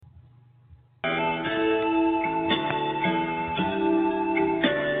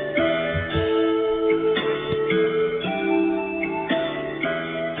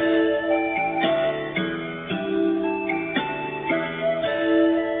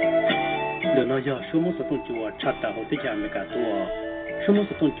giờ số một số tuần chùa chặt ta hậu tới nhà mấy cả tua số một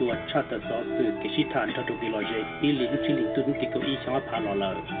số tuần chùa chặt ta rõ từ cái sĩ thản cho tụi đi lo dễ đi lính chỉ lính tụi đi câu ý sáng phá lò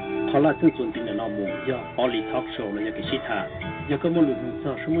lờ họ là tương chuẩn tin là nó mù giờ Pao Lee Talk show là cái sĩ thản giờ có một lượng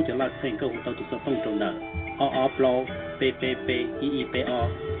sao số một giờ là thành câu tao tụi sao tông trồng nợ o plo p i p o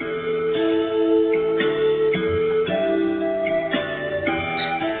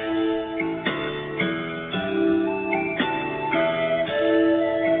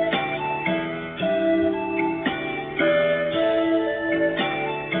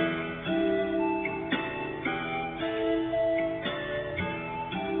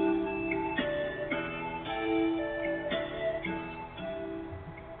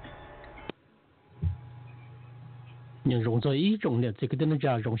nhưng rong rồi ý rong liệt thì cái tên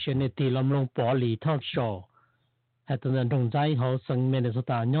là rong xe này thì làm long Pao Lee Talk show hay tên là rong trái họ sang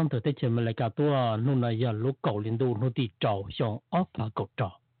Minnesota nhóm từ tết trên Malaysia tua nông này giờ lúc cầu liên đô nó đi trầu xong ốp và cầu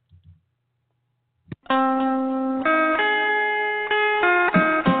trầu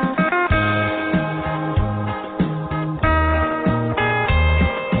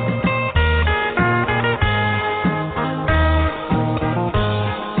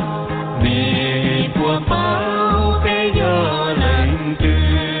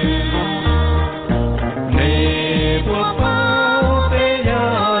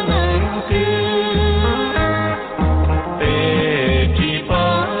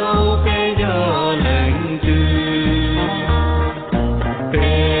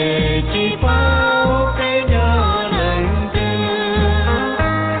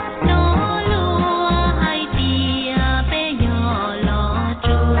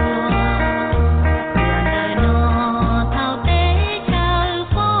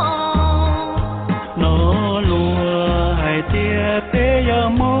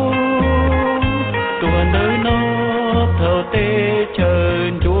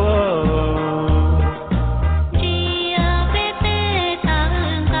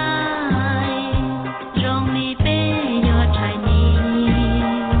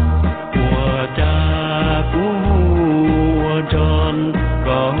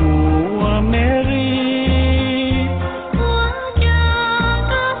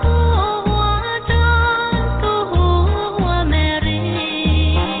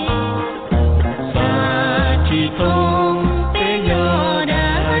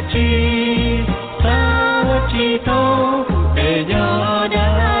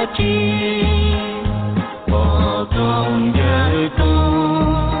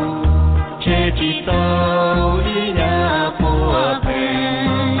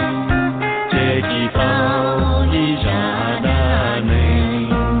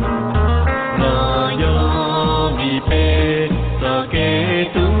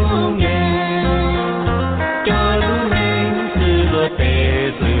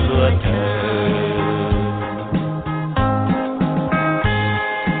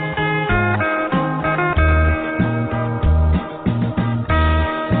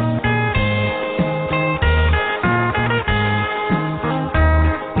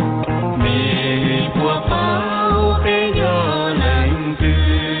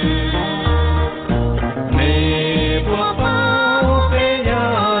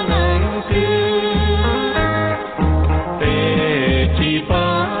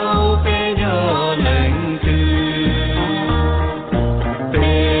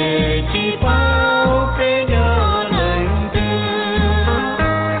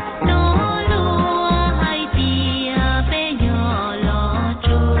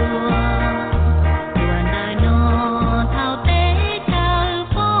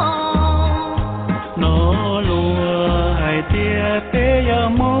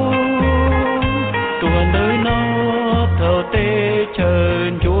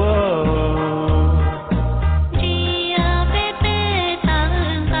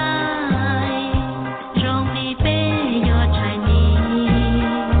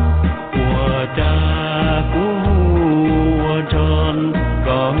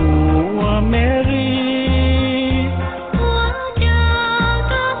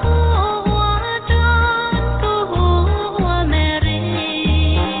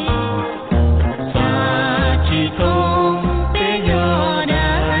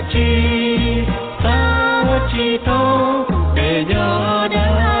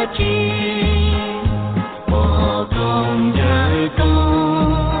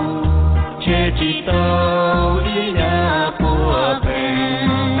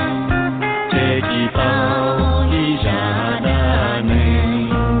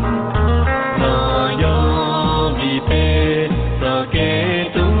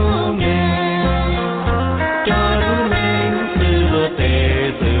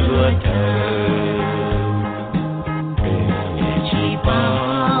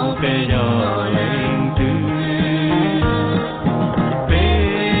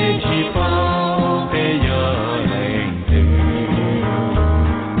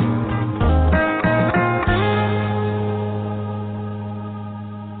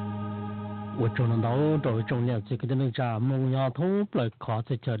rồi trong nhà chỉ cái nên trả mong nhà thú lại khó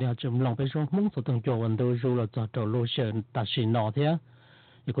sẽ chờ đi chậm lòng phải số mong số từng chỗ vấn đề rồi là cho trâu lô sơn ta xin nọ thế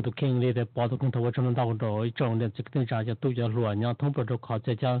như có tụ khen đi để bỏ tụ công thầu trong đầu rồi trong nhà chỉ cái nên trả cho tôi cho lúa nhà thú rồi khó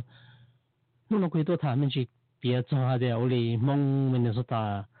sẽ chờ lúc nó quý tôi thả mình chỉ biết cho hai điều li mong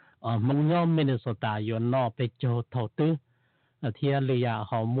Minnesota mong nhau Minnesota yêu nọ phải cho thầu tư thì li à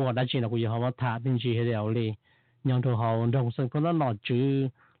họ mua đã chỉ là quý họ thả mình chỉ hai điều li nhau thầu họ đồng sinh có nó nọ chứ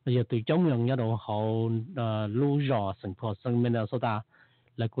bây giờ từ trong những nhà đồ họ lưu rõ sinh hoạt sinh Minnesota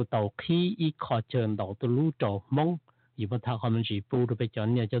là cái tàu khí ít khó chơi tàu từ lưu trò mong vì vậy họ mình chỉ phụ được bây giờ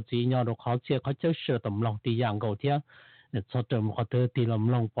nhà cho chỉ nhà đồ khó chơi sửa tầm lòng thì dạng cầu thế để cho tụi mình có thể tìm làm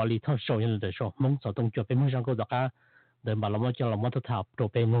lòng Pao Lee Talk show như thế số mong cho tụi chúng phải mong rằng câu đó cả để mà làm cho làm một tháp đồ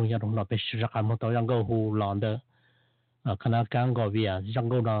bên mong nhà đồng nó phải sửa ra một tàu rằng câu hù lòn đó khả năng càng gọi vì rằng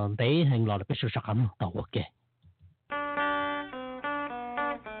câu đó đấy hành lò là phải sửa ra một tàu ok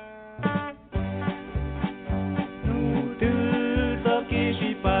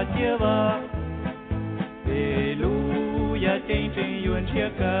tsiab de lu ya chân chân yuan chia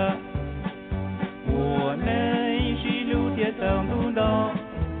ca我能是路铁上路道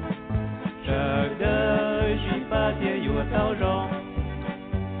这个是把铁有道上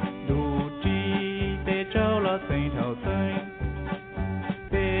路基得找了村头村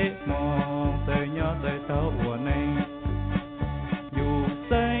别梦在鸟在头我能有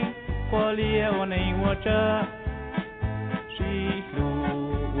村花里我能我这是路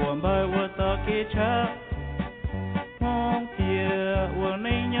我把我到给车梦铁我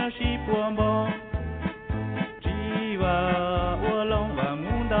能要是波波我lòng và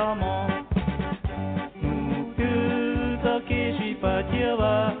muốn đau mong mù tư ta kia chỉ phải chia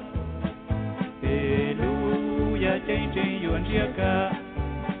ba để lu ya chân chân yuan chia cả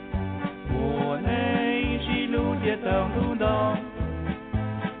我内是路铁当路道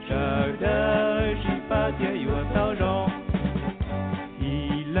这的是把铁有道上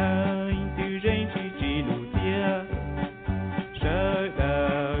一人对人去记录铁这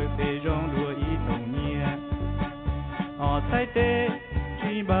的被容落一童年thái tế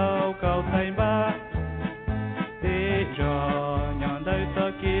chỉ bao cao thái ba để cho nhọn đời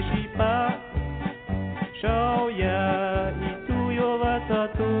ta kia chỉ ba sao ya ít tu yo và ta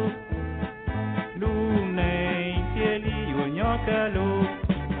tu lu này kia li yo nhỏ cả lu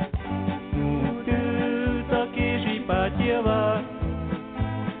mù tư ta kia chỉ ba chia ba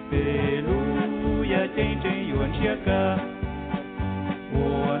để lu ya chân chân yuan chia cả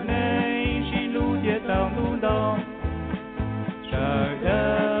我内是路铁当路道这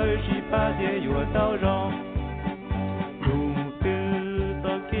的是把铁有道上路的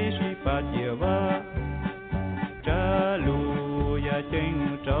到给是把铁哇这路也真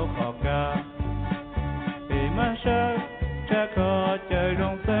找好个被满山这个这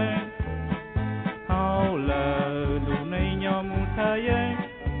种森好了路内鸟木太阳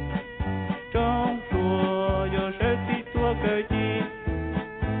中说有谁去做个地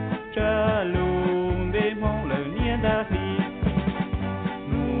这路被梦了年大里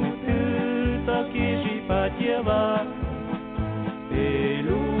tsiab de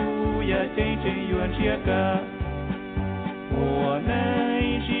lu ya chân chân yuan chia ca 我能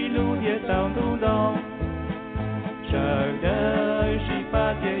是路铁上路道这的是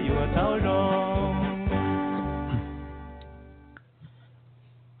把铁有道上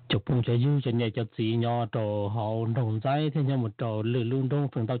chụp bông cho dư cho nhà cho chị nhỏ đồ họ đồng trái thế nhưng một đồ lừa luôn đông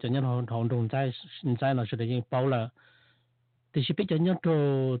phần tàu cho nhà họ đồng trái nó sẽ được những bao là thì chỉ biết cho nhớ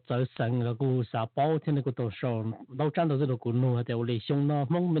đồ giờ sáng là cô xã bao thế này cô tổ sổ đâu trang đồ rồi cô nuôi thì lấy xong nó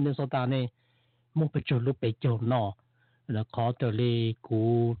mong mình số ta này mong phải cho lúc phải cho nó là khó trở lại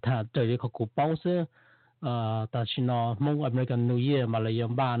cô thà trở lại cô bao xưa ta chỉ nó mong American New Year mà là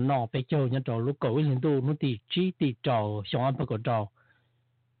yếm ba nó phải cho nhớ đồ lúc cổ hiện đồ nó thì chỉ thì trò xong ăn bữa trò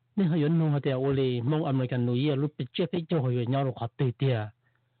nên họ yếm nuôi thì lấy mong American New Year lúc phải cho họ nhau đồ khó tươi tiệt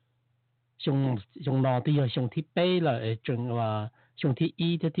dùng nó thì dùng thiết bị là chừng và dùng thiết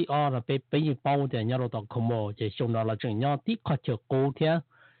y thiết o là bị như bao thì nhau đồ không mồ chỉ dùng nó là chừng nhau tí khó chịu cố thế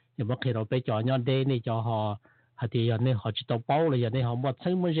nhưng mà khi đó bị cho nhau đây này cho họ thì nên họ chỉ tàu bao là giờ này họ một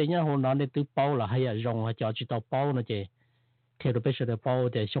thấy mới gì nhá họ nói nên từ bao là hay là dùng họ cho chỉ tàu bao nó chỉ khi đó bị sửa bao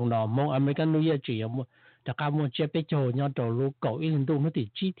thì dùng nó mong American New Year chỉ một tất cả một chế bị cho nhau đồ lúc cổ ít hơn nó thì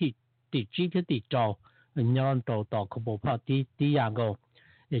chỉ thì trò nhau đồ tàu không bộ phận tí dạng go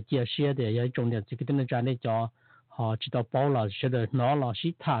để chia sẻ để ở trong này cái tên là cho họ chỉ tàu bao là sẽ được nó là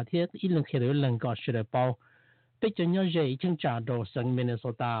sĩ thả thiết ít lần khi được lần có sẽ được bao bây giờ nhau dễ chân trả đồ sang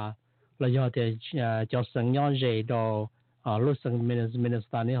Minnesota là do thì cho sang nhau dễ đồ lúc sang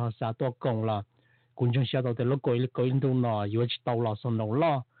Minnesota này họ xã to công là cũng trong xã đó thì lúc coi đồ nó yếu chỉ tàu là sang nó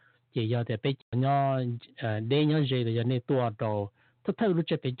lo chỉ giờ thì bây giờ nhỏ để nhỏ gì là giờ này tua đồ tất thâu lúc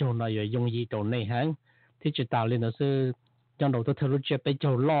chơi bây giờ nó giờ dùng gì đồ này hả thì chỉ tạo lên là sự trong đầu tất thâu lúc chơi bây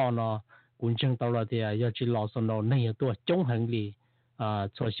giờ lo nó cũng chẳng tao là thì giờ chỉ lo xong nó này tua chống hàng lì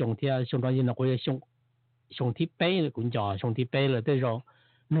cho xong thì xong đó như nó có xong thì bé cũng giờ xong thì bé là tới rồi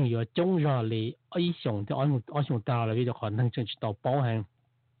này giờ chống rồi lì ấy xong thì anh xong tao là bây giờ còn năng chân chỉ tao bảo hàng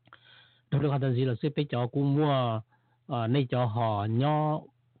đối với cái gì là sẽ bây giờ cũng mua này cho họ nhỏ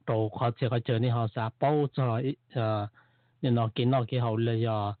đồ họ sẽ có chơi này họ sẽ bảo cho nên nó cái họ là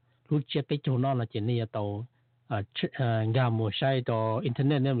giờ lúc trước bây giờ nó là chỉ này tàu gà mua sai đồ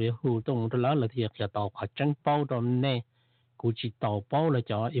internet này mới hữu động đó là thì cái tàu họ chẳng bảo đồ này估计到包了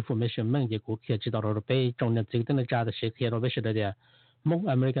叫 information 们也估计知道了被中年这个那家的谁看到被是的的，蒙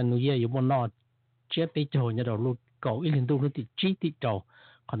American New Year 有没那这被叫你到路搞一年多路的 G 的找，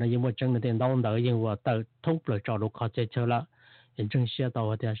可能有没真的电脑的因为到通不了找路靠这车了，认真写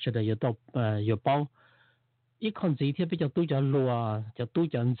到的是的有到有包，一看这一天比较多叫路叫多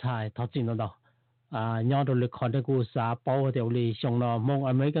叫人才，他知道到nhau到你看的故事包的里上了蒙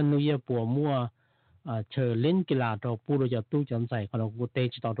American New Year 播mua chờ lên cái là đồ bù đồ giờ tu chọn giải còn đồ tê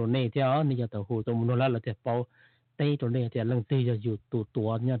chỉ tao đồ này theo này giờ tao hồ tao muốn là theo bao tê đồ này theo lần tê giờอยู่ตัว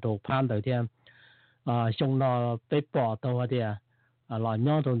เนี่ยđồ pan đời theo xong nó bị bỏ tao theo là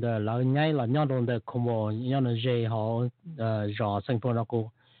nhau đồ đời là ngay là nhau đồ đời không có nhau nó dễ họ rõ sinh hoạt nó cũng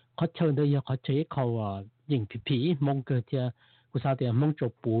có chơi đây có chơi khâu nhìn phí mong cơ theoกูsao thì mong cho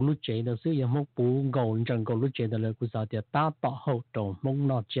bù lúc chế đó xứ giờ mong bù ngầu chẳng ngầu lúc chế đó làกูsao thì ta tỏ hậu đồ mong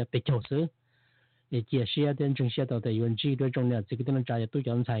nó chế bị chỗ xứ để chia sẻ đến trong xe tàu tại yuan chi đối trong này chỉ cái tên trái tôi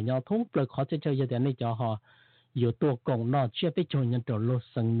chọn xài nhau thông được họ sẽ chơi giờ này cho họ nhiều tổ cộng nó chia biết cho nhân tổ lô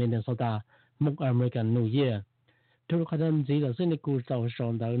sinh Minnesota mục American New Year tôi có thể gì là xin được cụ giàu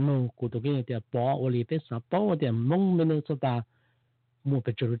sống đó nó cụ tôi cái này bỏ oli biết sao bỏ thì mong Minnesota mua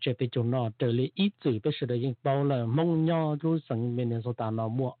bị cho chơi biết cho nó trở lại ít chữ biết sự đấy bao là mong nhau lô sinh Minnesota nó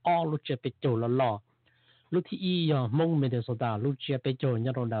mua all lô chơi biết cho là lo lúc thì giờ mong Minnesota lúc chia bây giờ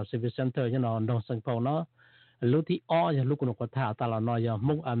nhà đồng đạo Civic Center nhà nó đồng sản phẩm nó lúc thì giờ lúc nó có thả ta là nó giờ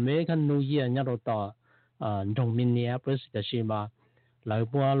mong American New Year nhà đồng tỏ đồng Minneapolis là gì mà lại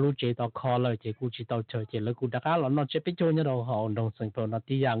qua lúc chế tao call lại chế cụ chỉ tao chờ chế lúc cụ đã là nó chế bây giờ nhà đồng họ đồng sản phẩm nó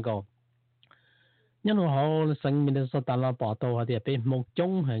tiag go nhà đồng họ sang Minnesota là bỏ tàu thì bị mong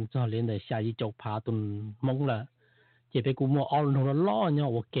chống hàng cho lên để xài gì chụp phá tuần mong là chỉ bị cúm all nó lo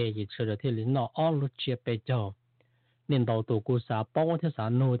nhau ok gì chơi được thì nó all chỉ bị cho nên đầu tụ cú sa bao thế sa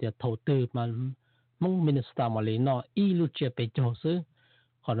nô thì đầu tư mà mong Minnesota mà lấy nó y lu chỉ bị cho xứ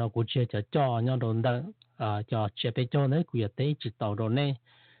họ nó cú chỉ cho nhau đồn đó cho chỉ bị cho đấy cú tế chỉ tàu đồ này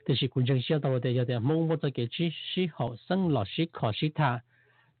thì chỉ cú chân xe tàu thì giờ mong một cái chỉ họ sinh lọ chỉ khó chỉ tha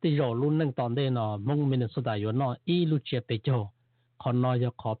thì rồi luôn nâng tòn đây nó mong Minnesota yếu nó y lu chỉ bị cho còn nó giờ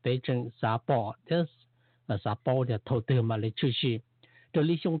khó bị chân sa bỏ thế là sao bao giờ đầu tư mà lấy出去，这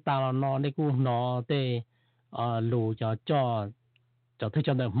里兄大了那那个那的路就推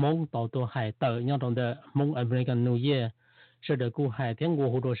荐的蒙到都海岛，然后的蒙 American New Year， 是的，古海天国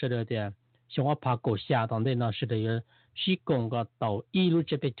好多是的的，像我爬过下当的那是的有西贡个岛一路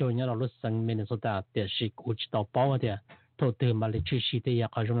这边就然后路生命说的的是古知道包的，投资嘛lấy出去的呀，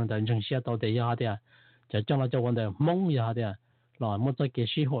还是那的人些到的呀的，就将来就问的蒙呀的，那么这个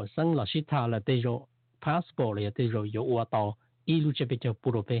是学生老师他了对着。passport 咧，對咗有話到一路這邊就不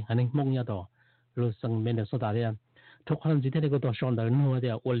如俾，肯定蒙一度，路上面的所打的，ทุกคน只睇呢個度上到นู่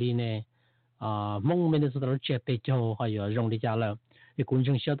的，我哩呢蒙面的所打這邊就還有用的家了，你觀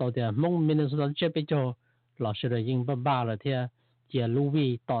眾曉到的蒙面的所打這邊就老師的英不罷了的，這路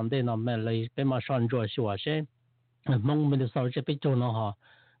位當的那麼嚟俾嘛上咗說些，蒙面的所打這邊就呢哈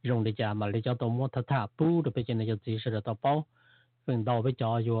用的家嘛，你叫到摩托塔布的邊就呢就只是的到包。phần đầu với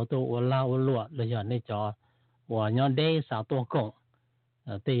cho vừa tôi vừa lao vừa lụa là giờ này cho vừa nhau đê sao tôi cũng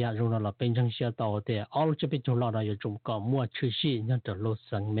thì rồi là bên trong xe tàu thì all cho bên trong là giờ chúng có mua chữ sĩ nhân từ lô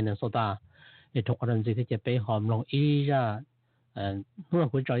sang Minnesota thì thuộc lần gì thì chỉ bên họ lòng ý ra nó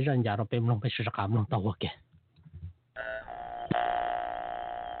cũng cho ra nhà rồi bên lòng bên sự cảm lòng tàu ok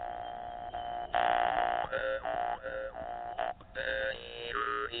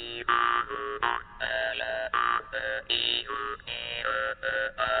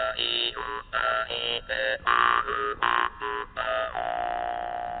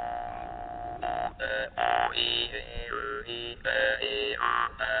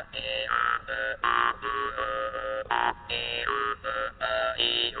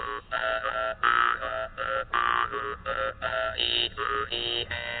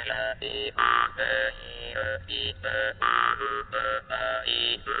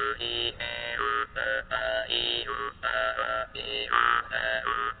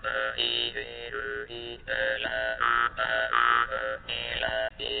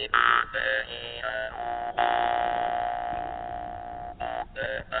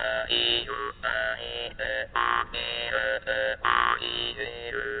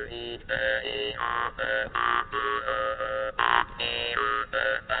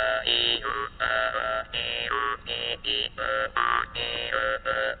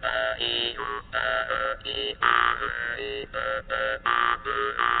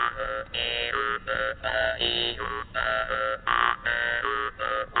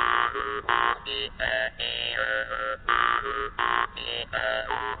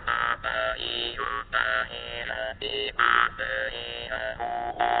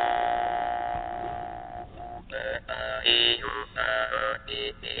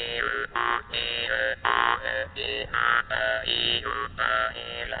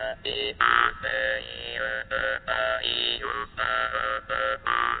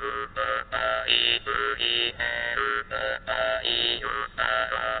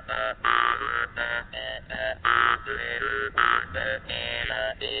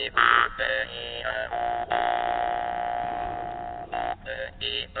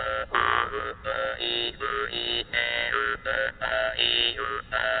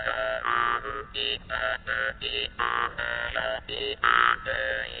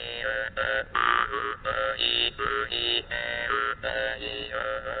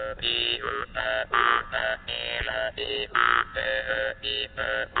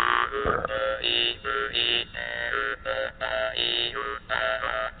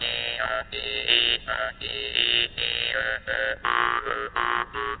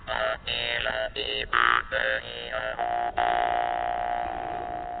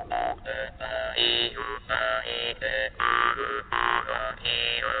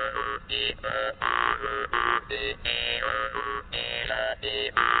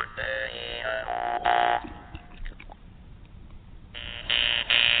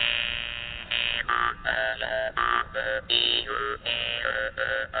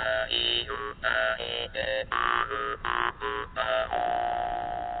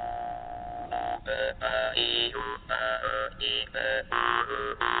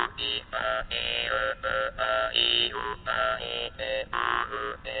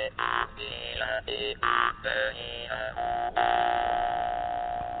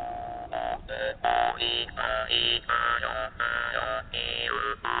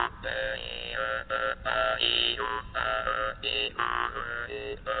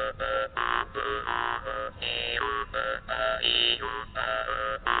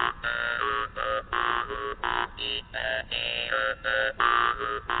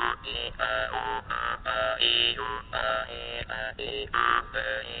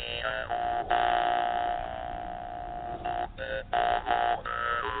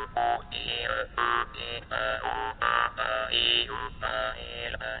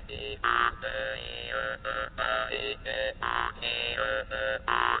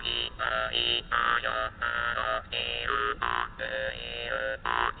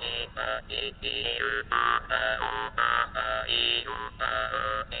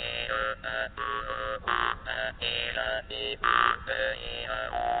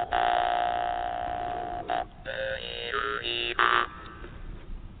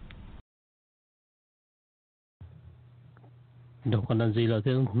Đâu còn làm gì là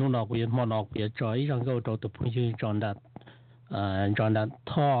thế nó nào cũng mà nó cũng trói rằng câu đầu tập phun dư chọn đặt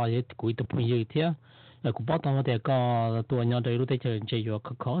thò vậy cuối tập phun dư thế cũng bắt đầu thì có tua nhau đây lúc đấy chơi vô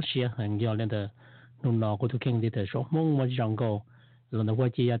khó xia hàng giờ lên từ nó nào cũng thực hiện đi từ số mong mà rằng câu rồi nó qua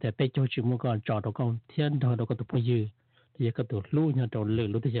chi thì bé cho chúng mình còn chọn được con thiên thôi đâu có tập phun dư thì cái tụt lú nhau đầu lử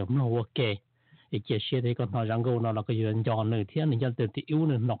lúc đấy nó ok thì chia sẻ thì còn nói rằng câu nó là cái chuyện chọn nữa thiên nên cho từ yếu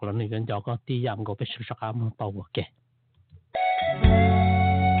nữa nọc là chuyện chọn có tiag câu bé sửa sắc mà tàu ok.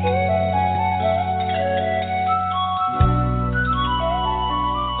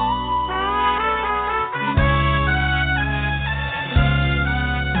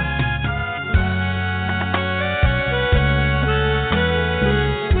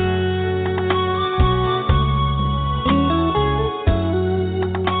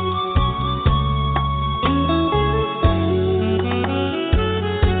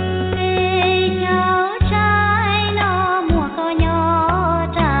 Nhớ trai nó mùa có nhỏ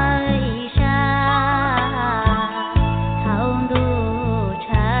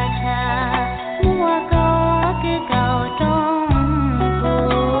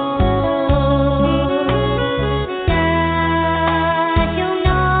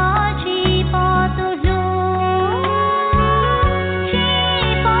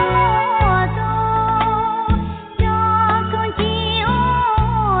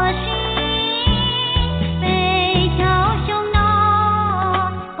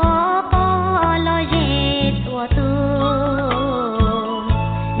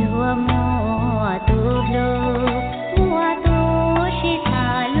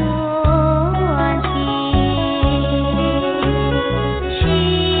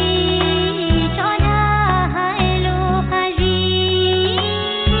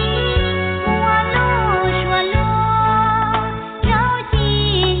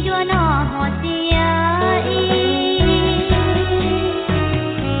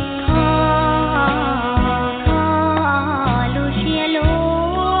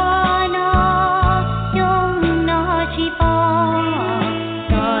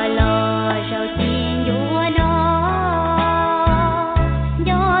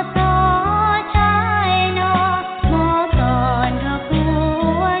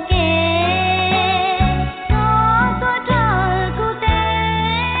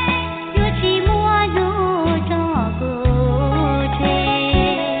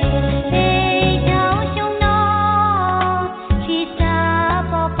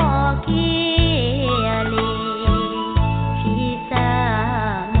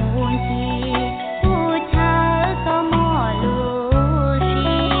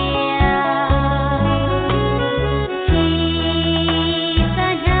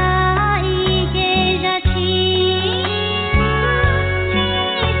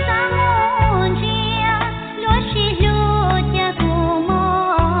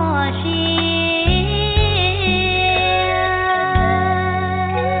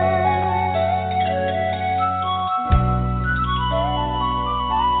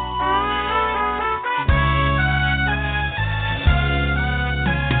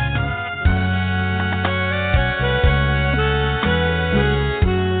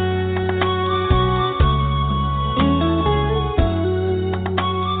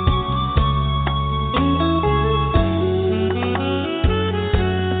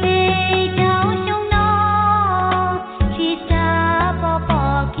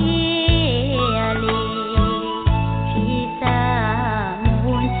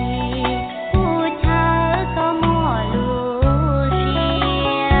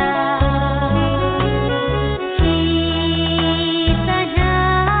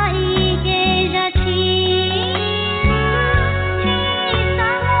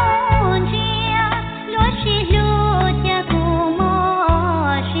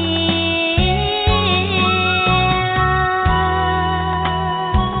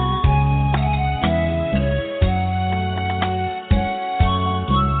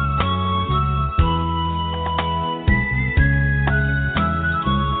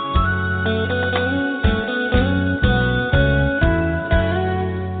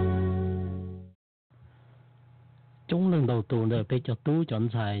chúng lần đầu tuần được bây giờ tu chọn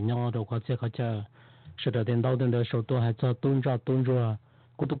xài nhau đồ khó chơi sự đầu tiên đầu tiên được số tôi hay cho tuần rồi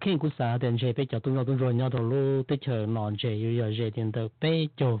cụ tôi khen cụ xã đến chơi bây giờ tuần rồi nhau đồ lu tới chờ nón chơi giờ chơi tiền được bây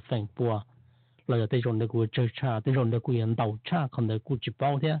giờ phèn bùa là tới rồi được cụ chơi trà tới rồi được cụ yên đầu trà còn được cụ chỉ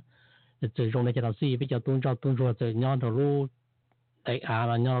bao thế tới rồi được cái đầu xí bây giờ tuần rồi tới nhau đồ lu tại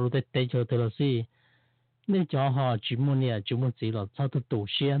là nhau lu tới chờ tới đầu xí nên cho họ chỉ muốn gì là sao tôi tổ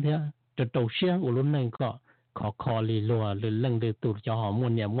xe thế từ tổ xe của lúc này khó lì lùa lì lần lì tụt cho họ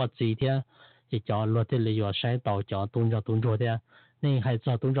muốn gì thế thì cho luật thì lì vào sai tàu cho tuần rồi thế nên hay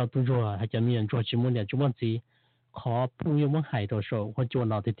cho tuần rồi hay cho miền rồi chỉ muốn gì khó不用muốn hay đồ số或者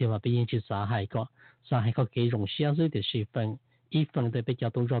nào thì mà bây giờ chỉ xã hay có cái rồng xe dưới thì十分一分的被叫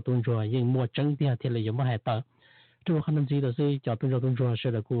tuần rồi nhưng mua trứng thì lì有冇hay tao tôi không gì là gì cho tuần rồi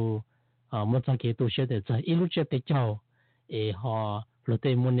sẽ là cô một trong cái tổ chức để cho ít lúc trước để cho họ lúc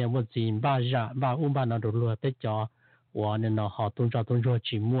đấy muốn gì ba nào đồ luôn để cho và nên họ tuân ra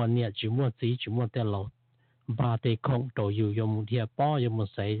chỉ mua gì chỉ mua tiền lẩu ba để không đồ dùng thì bỏ dùng một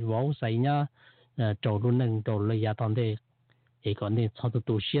sấy vỗ sấy nhá đồ luôn nâng đồ lấy giá toàn thế còn nên sau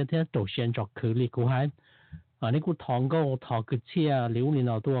tổ chức thế tổ chức cho khử lý của hai nên cũng thằng cái chia liu này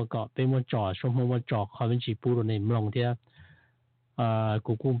nào tôi có bên một trò xong một trò họ vẫn chỉ bù đồ này mông thế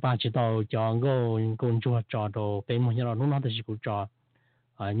cụ cũng ba chỉ tàu cho con chùa trò đồ bên một nhà nó nó thì cụ trò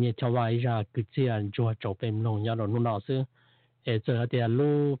như cho vay ra cứ chia chùa trò bên lòng nhà nó nó xứ giờ thì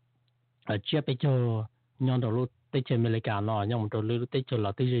lu chia bây giờ nhà đồ lu tới chơi mấy cái nó nhà một đồ lu tới chơi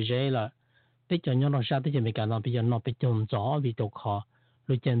là tới chơi là tới chơi nhà nó sao tới chơi mấy cái nó bây giờ nó bây giờ gió vì đồ khó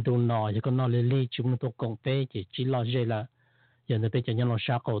lu chân tu nó chứ còn nó lì chúng tôi công bé chỉ lo chơi là giờ nó bây giờ nhà nó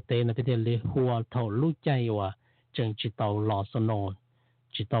sao cổ tên nó bây giờ lì hùa thầu lu chạy và chẳng chỉ tàu lò sân nồi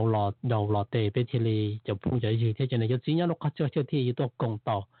chỉ tàu lò đầu lò tề bên thìจะพูดอย่างgì thế cho nên cái gì nó có cho thì tôi công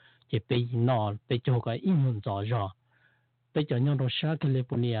tàu chỉ bây nó bây giờ cái in rõ rõ bây giờ nhau đồ sát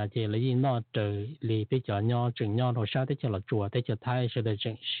California thì lấy nó từ lì bây giờ nhau chừng nhau đồ sát tới cho là chùa tới cho Thái sẽ được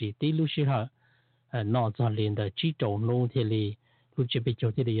chừng sĩ tí lúc xí hả nó cho liền được chỉ trổ luôn thì lì lúc chỉ bây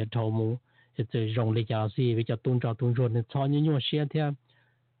giờ thì lì thầu mu thì từ rong lì giáo gì bây giờ tuân rồi nên cho như xe theo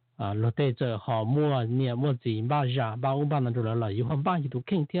lúc đấy giờ họ mua gì ba năm đô la yếu hơn ba gì都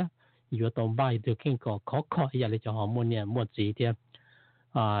肯贴yếu tầm ba thì肯có khó giờ lấy cho họ mua gì贴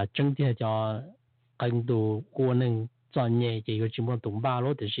整天叫更多可能专业这个只mua懂ba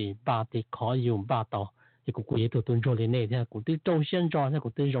咯就是ba的可以用ba到一个贵的蹲着的那天古的周现着那古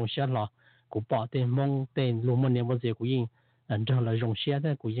的用些了古把的蒙的路么我这古人这了用些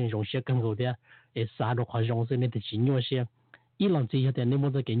的古人用些更好的啥都好用是那的新用些伊朗这些的你么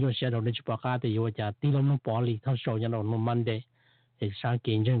子给用些了你去把家的有家地了么保理他手上了么慢的啥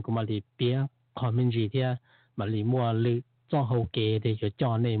给人古嘛里边看明几天嘛里么里做好给的就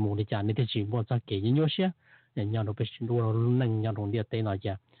叫内幕的家你的只么在给人用些人家都被许多能人家的那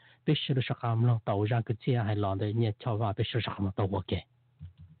家被许多啥么了到让个这还老的你瞧话被许啥么都我给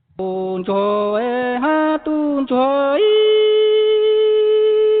动作哈动作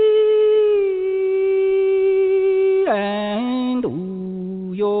人都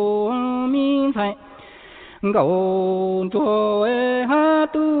有名才工作哈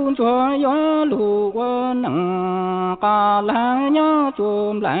动作要路我能把蓝鸟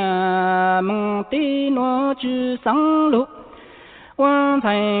做蓝梦的诺去上路我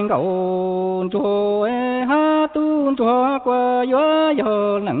才工作哈动作过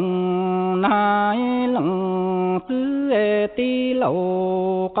要能那能自的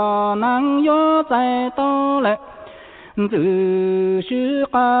路可能要再到了只是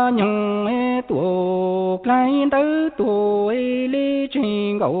个人多来的多里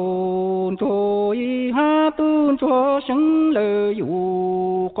真工作哈动作生了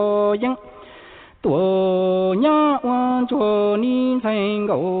有个人多呀我做你才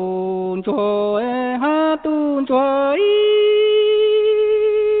工作哈动作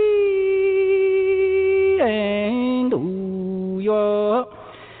都有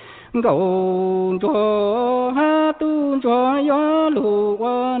工作哈动作要路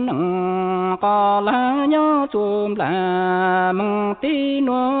我能把蓝鸟做蓝梦的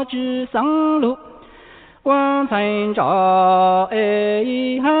诺去上路我才找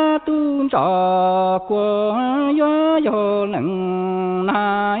哈动找过要能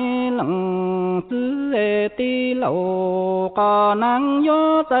那能自的路可能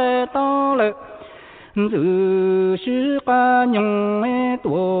要再到了只是个人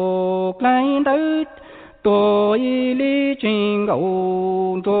多来的多一里真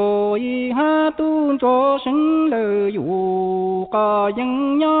工作哈动作生了有个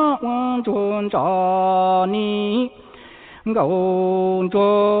人呀我做着你工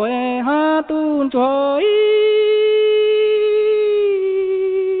作哈动作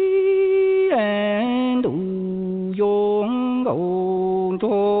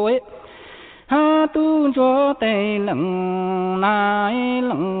tu cho tây lăng nai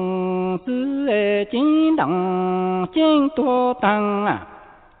lăng sư chính đẳng chính tu tăng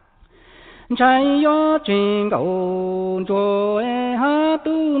trái yo trình cầu cho ha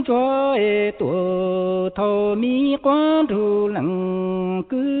tu cho tu thâu mi quan tu lăng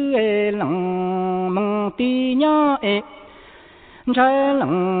cứ lăng mong ti nhá trái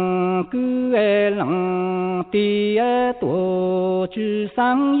lăng cứ lăng ti tu chư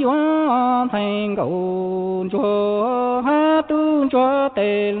sang yuan thành cầu cho ha tu cho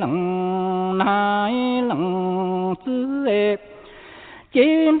tây lăng nai lăng sư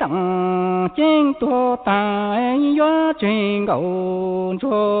chiến đẳng chiến tu ta yo trình cầu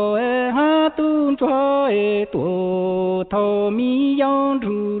cho ha tu cho tu thâu mi yo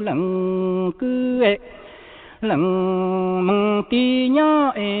ru lăng cứ lăng mong ti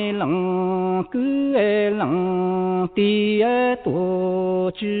nhá lăng cứ lăng ti tu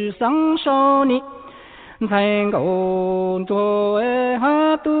chư sang sao ni thành cầu cho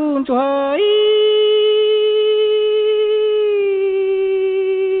ha tu cho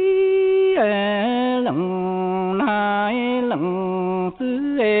lăng nai lăng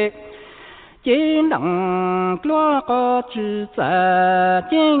sư chiến đẳng lo có chữ sa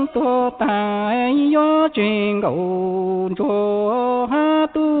chiến tu ta yo trình cầu cho ha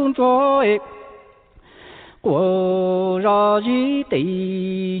tu cho của ra gì tây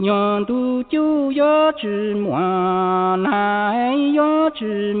nhân tu chú yo chữ mua nai yo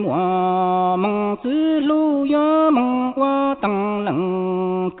chữ mua mong sư lu yo mong qua tăng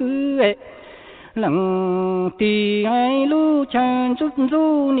lăng cứ lăng ti ai lu chan chút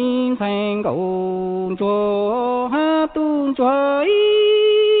du ni thành cầu cho ha tu cho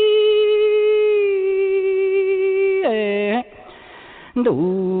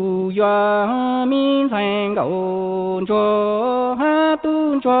đủ yo mi thành cầu cho ha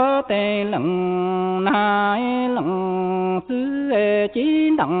tu cho tây lăng nai lăng sư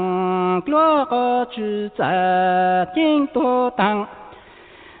chín đẳng lo có chữ sa chính tu tăng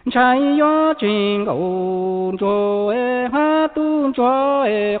trái yo trình cầu cho ha tu cho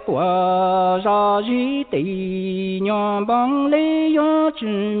quả ra gì tây nhon bằng lê yo chữ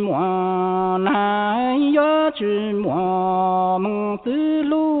mua nai yo chữ mua mong tư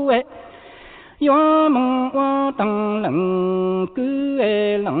lu yo mong qua tăng lăng cứ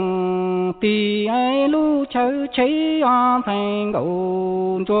lăng ti ai lu chơi chơi on thành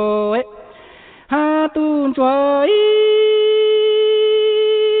cầu cho ha tu cho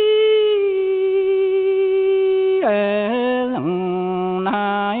lăng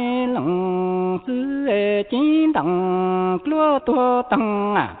nai lăng sư chín đẳng lo tu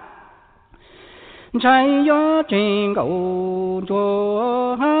tăng trái yo trình cầu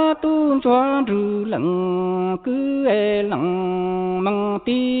cho ha tu cho ru lăng cứ lăng mong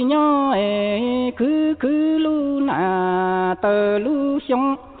ti nhá cứ lu na tơ lu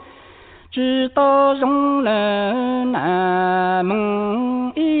xiong chỉ to rong là na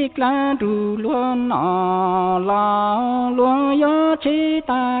mong ít la ru luôn nọ la luôn yo chỉ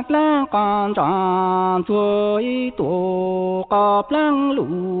ta la con tròn chuối tổ cọp lăng lù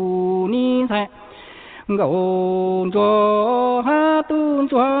ni thay cầu cho ha tu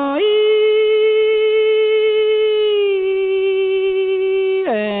cho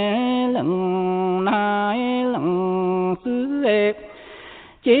lăng nai lăng sư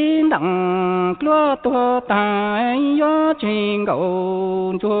chiến đẳng lo tu ta yo trình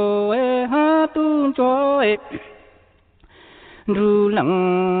cầu cho ha tu cho ru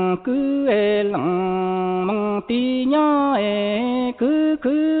lăng cứ lăng mong ti nhá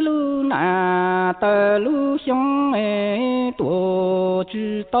cứ lu na tơ lu xiong tổ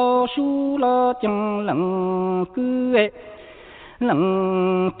chữ to su lo chẳng lăng cứ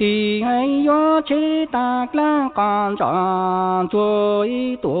lăng ti ai yo chế ta la con tròn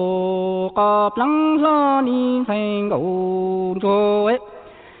chuối tổ cọp lăng lo ni thành cầu chuối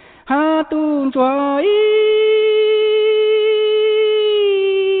ha tu chuối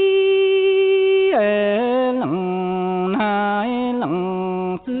lăng nai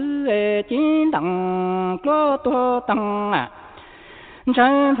lăng sư chín đẳng lo tu tăng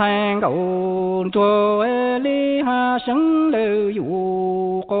trái thành cầu cho li ha sinh lưu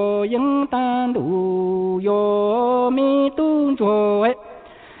yu có những tan đủ yo mi tu cho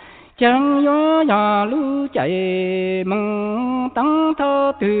chẳng yo ya lu chạy mong tăng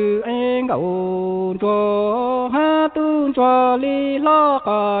thơ từ cầu cho ha tu cho li lo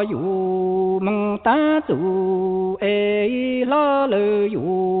có yu mong ta tu lo lưu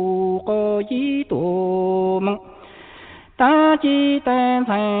yu có gì tu mong ta chỉ tên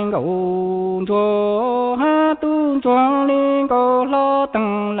thành cầu cho ha tu tu cho lên cô lo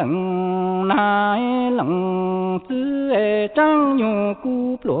từng lần nai lần thứ trăng nhu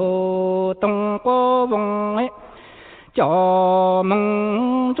cú lộ tông cô vòng ấy cho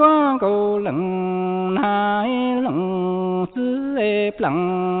mừng cho cô lần nai lần thứ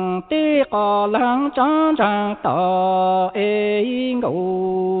lần tê có lăng trăng trăng tỏ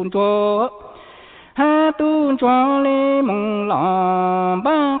ngầu cho ha tu cho li mong lòng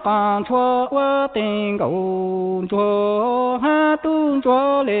ba con cho qua tình cầu cho ha tu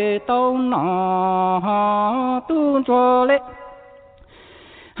cho li tao nọ ha tu cho li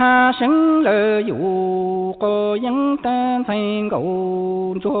ha sinh lời dụ có những tên thành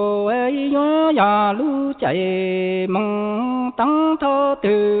cầu cho ấy gió già lũ chạy mong tăng thọ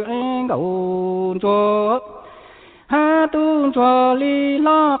từ anh cầu cho ha tu cho li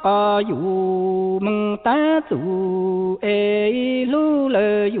la ca yu mong ta tu e lu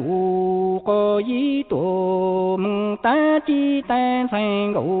le yu có yi tu mong ta chi tan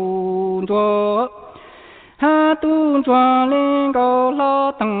thành cầu cho ha tu cho lên cầu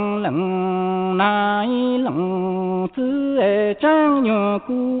lo tăng lần nai lần thứ trang nhờ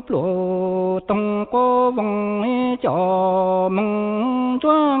cú lộ tông có vòng cho mong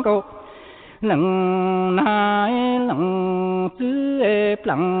cho cầu lần nai lần thứ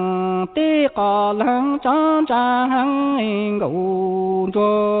lần tê có lần trăng trăng cầu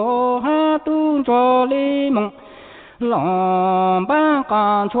cho ha tu cho li mong lòng ba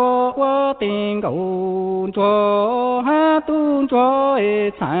con cho qua tình cầu cho ha tu cho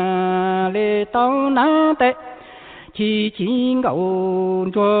xa lệ tao na tệ chỉ cầu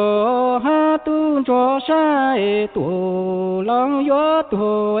cho ha tu cho sai tu lòng gió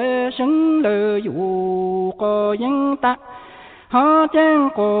tu sinh lời dụ có những ta họ chẳng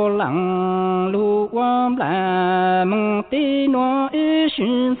có lặng lu quan là mong tí nó ý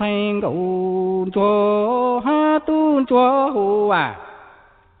xin thành cầu cho ha tu cho hồ à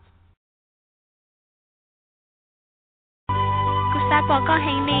cô sa bỏ có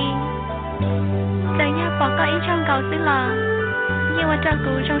hành đi giờ nhá bỏ có ý trong cầu xứ lò nhưng mà cho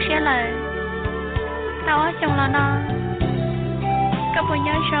cụ trong xe lời tao ở trong lò nó có bộ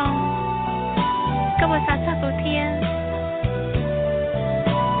nhớ trong có bộ sát sát của thiên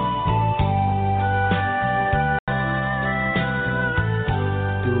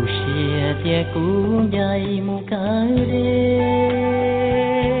tia cú nhai mu cái đê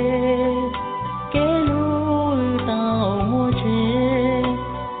cái lũ tao mua chế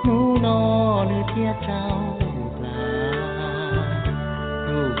nu nó nu tia trao là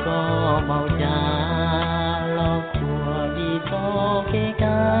nu có màu da lo của đi to cái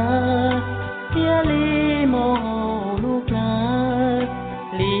cá tia li mồ lúc lá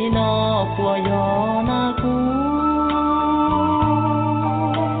li nó của gió na cú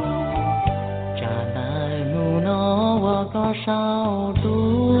có sao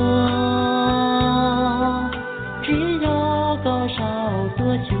tua chỉ do có sao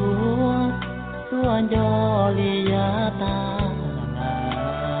tua chúa tua do li ya ta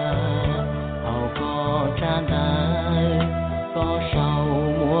hầu có tràn đầy có sao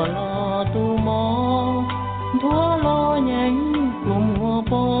mùa lo tu mò thua lo nhánh của mùa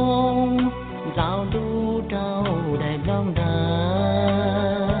bông dạo tu trao đầy lòng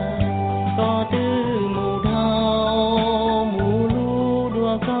đời có tư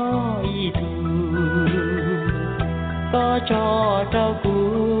cho trao cú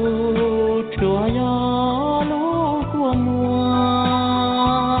chúa gió lũ của mùa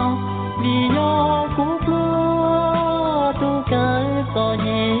vì gió cú lúa tu cái gió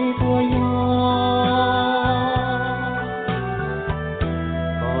nhẹ của gió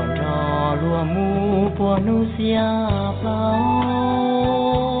còn cho lúa mù của nu tsiab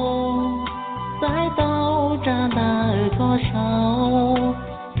giải tao tràn đầy có sao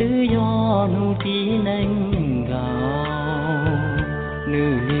tự do nu tí nâng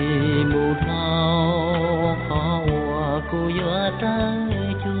nữ li mù thao khó ua cô yo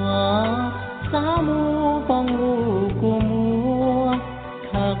trái chúa xa mu phong lu của mua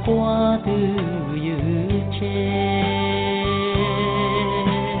khá qua từ dự chế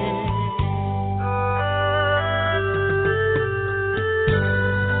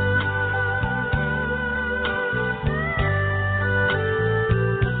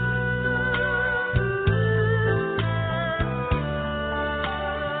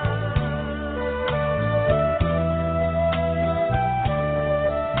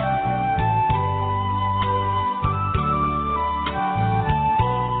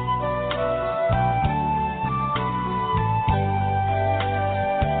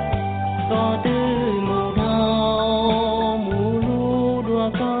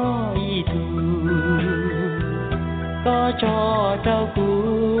cho trao cú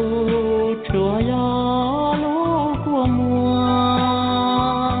chúa yo lũ của mùa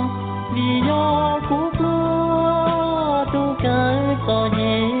vì yo cú lúa tu cái to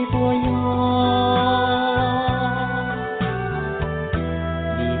nhẹ của yo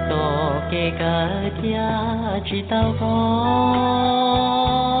vì to cái kia chỉ tao có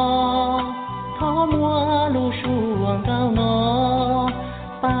thó mua lũ xuống cao nó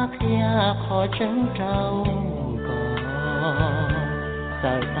bác ya khó chân trâu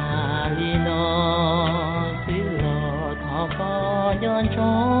sợ ta li nó xứ lò thọ có nhon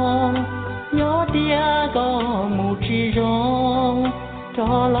trong nhớ tia có mù chi rong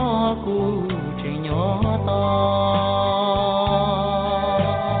cho lo cu chỉ nhớ to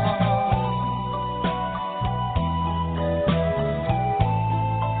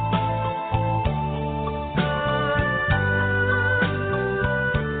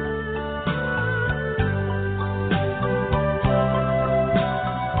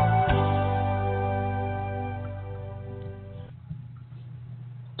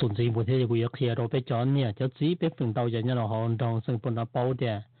总之，每天有去到被转呢，就只被分到人家落行当成本来包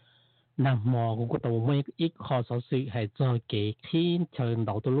的。那么我到每一科手术係做幾天，長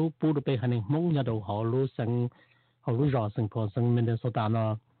到到路補到被係你蒙一度好路生，好路熱生破生面的所打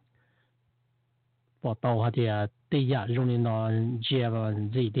咯。我到下啲第一用你攞接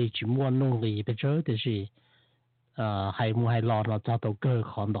自己啲全部弄嚟被做的是，係唔係落找到個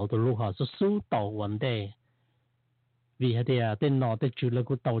看到到路下是數到問題。vì thế thì tên nó tên chủ là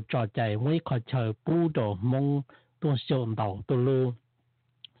của tàu trò chạy mấy khó chờ bù đồ mong tôi sườn tàu tôi lưu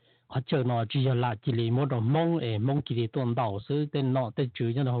khó chờ nó chỉ là chỉ lý một đồ mong mong chỉ tuần tàu sư tên nó tên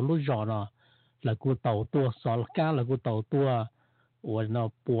chủ cho nó lúc rõ nó là của tàu tôi xóa cá là của tàu tôi và nó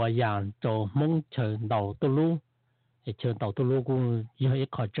bùa dạng cho mong chờ tàu tôi lưu chờ tàu tôi lưu cũng do ít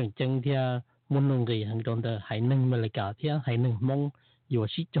khó chân chân thì muốn nông gì hàng trong đời hãy nâng mà lại cả thì hãy nâng mong dù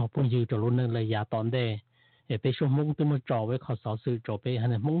sĩ cho phong dư cho luôn nâng lại giá tòn đề bây giờ mong tôi mới trò với họ sở sự trò bây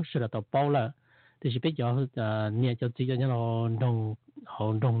giờ mong sự là tàu bao là thì bây giờ nhà cho chỉ cho nó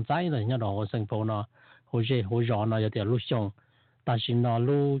đồng trái rồi nó đồ sinh phố nó hồi rõ nó giờ lúc xong但是呢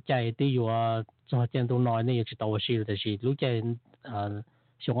lúc chạy đi vào cho trên tôi nói này chỉ tàu sự thì lúc chạy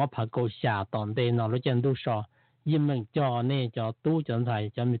xong ở phải cầu xả tòn đây nó lúc trên tôi sợ nhưng mình cho này cho tôi cho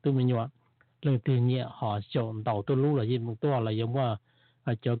thầy cho mình tôi mình nhọ lần tiền nhẹ họ chọn tàu tôi lúc là nhưng mình tôi là giống mà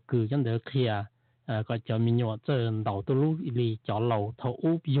cho cử cho được kiaก็จะมีหยอดเจอดาวตัวลูกลีจอเหล่าท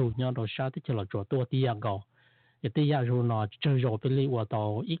อุบอยู่เนี่ยเราชาที่จะเราตัวตัวที่ยากก่อที่ยากรู้เนาะเจอโยไปลีว่าตัว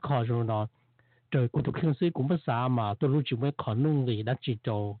อีกข้อรู้เนาะเจอกูตัวเครื่องซื้อกูภาษามาตัวลูกจึงไม่ขอนุ่งลีดัชจิโจ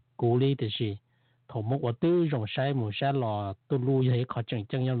กูลีแต่สิถมว่าตื้อรองใช้หมูใช้หล่อตัวลูกยังขอ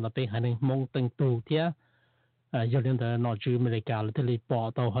จังยังเราไปหาหนึ่งมงตึงตูเทียยังเรื่องแต่นอจืออเมริกาแล้วที่ลีปอ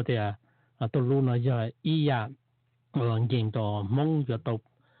ตัวเขาเดียตัวลูกเนาะยังอีอยากลองยิงตัวมงอยู่ตัว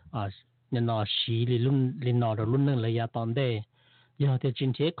nên nó xí li luôn li nó rồi luôn nâng lại giá tòn đây giờ thì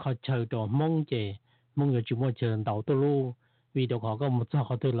chính thế khó chờ đồ mong chè mong giờ chỉ muốn chờ đầu tôi luôn vì đồ họ có một số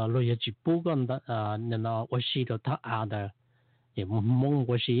họ tôi là lo giờ chỉ bù con nên nó ở xí đồ thắt đó thì mong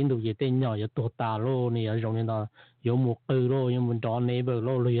ở xí đồ gì tên nhỏ giờ tổ ta luôn này rồi nên nó có một từ luôn nhưng mình đó này bờ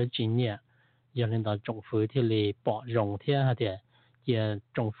luôn lo giờ chính nhẹ giờ nên nó trồng phơi thì li bỏ rồng thế ha thì giờ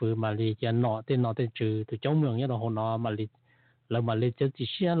trồng phơi mà li giờ nọ tên trừ từ trong miệng nhá đồ họ nó mà liแล้วมาเลยจะ只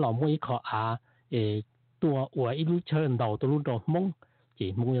是เราไม่ขอตัวว่าอีลูกเชิญดาวตัวลูกดอกมงจี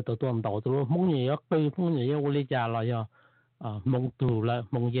มงจะตัวดาวตัวลูกมงเนี่ยก็มงเนี่ยวันนี้จะเรามงตัวละ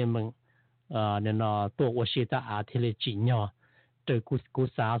มงเย็นมงเนี่ยนะตัวว่าเสียตาที่เลยจีเนี่ยแต่กู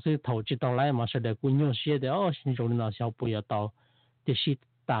สาวซื้อ头知道来嘛是的กูเนี่ยเสีย的新种的那小不要到就是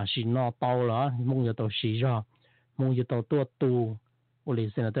但是那到了มงจะตัวสีจ้ะมงจะตัววันนี้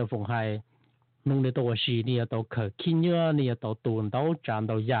เสนอตัวฝงไฮmong để tôi xí đi tôi khởi khi nhớ đi tôi tuần tôi tràn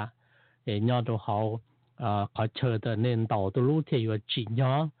tôi giả để nhớ tôi hậu khỏi chờ tới nên tôi lúc thì vừa chỉ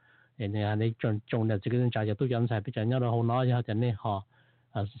nhớ để này trong này cái trả cho tôi dẫn sai bây giờ nhớ tôi hậu nói cho nên họ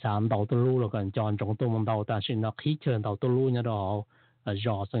sáng tôi lúc là còn chọn trong tôi mong đầu ta xin nó khí chờ tôi lúc nhớ đó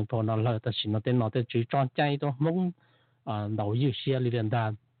rõ sinh phổ nó lợi ta xin nó tên chỉ chọn chay tôi mong đầu yêu xe liền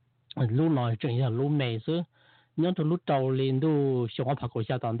ta lúc nói chuyện là lúc mẹ xứ nhớ từ lúc đầu lên du xong ở Bắc Cổ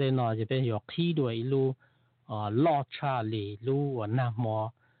tận đây nóจะเป็น有khí đuổi lu lo cha li lu nam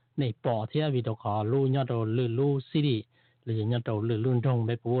mò này bỏ thế vì đó họ lu nhớ đầu lu xí đi rồi nhớ đầu lu trong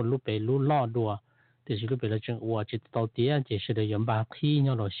mấy bộ lu bị lu lo đùa thì lúc bị là chuyện của chỉ đầu tiên chỉ là dùng ba khí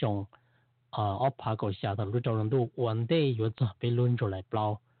nhớ đầu xong ở Bắc Cổ tận lúc đầu du vấn đề有做被论出来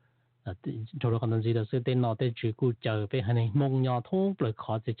包cho nó còn gì đó sự tên nó tên chỉ顾chờ被hành mong nhớ thu lại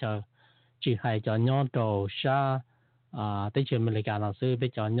khó chỉ chờ chỉ hay cho nhau trầu sa tới chuyện mình lại cả là sư bây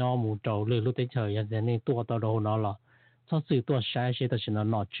giờ nhau mù trầu lừa lúc tới trời giờ nên tua tao đồ nó là sau sự tua sai sẽ ta chỉ là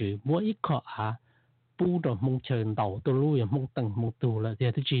nọ chữ mỗi ít khó bu đồ mông chân đầu tôi lui mông tầng mông tù là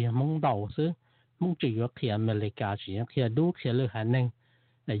thì thứ gì mông đầu xứ mông chỉ có khi America chỉ khi đủ khi lừa hải năng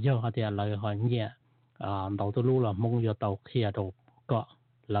để do họ thì lời hỏi nhẹ đầu tôi lui là mông do đầu khi đầu có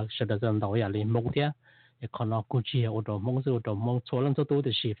là sẽ được dân đầu liền mông thế còn nó cũng chỉ ở đầu mông số đầu mông số lần số tôi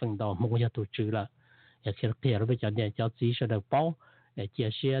thì chỉ phần đầu mông do tổ chức là khi nó bây giờ để cho chỉ sẽ được bao để chia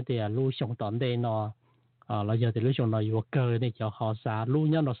sẻ thì lưu xong tận đây nó là giờ thì lúc chúng nó yêu cơ này cho họ xa lúc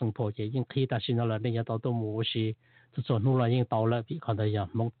nhau nó sinh phổ chế nhưng khi ta xin là này giờ tàu tôi mua gì thực sự nu là những tàu là bị còn đây giờ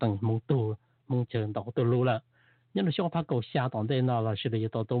mong tầng mong tu mong trường tàu tôi lưu là nhưng mà chúng ta cầu xa tận đây nó là sẽ được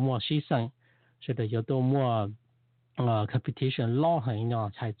tàu tôi mua sĩ sinh sẽ được tôi mua competition lo hay nhỏ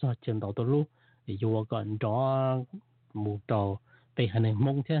chạy cho trường tàu tôi lưu thì yêu còn đó một tàu bị hình này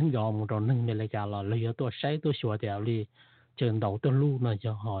mong thế giờ một tàu nâng về lại cả là lấy tôi sai tôi sửa theo đi trường đầu tôi lưu nó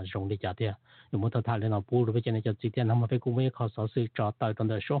cho họ dùng để trả tiền, nhưng mà tôi thấy là nó bù được với cái này cho chỉ tiền không phải cũng với họ sở sự trả tại trong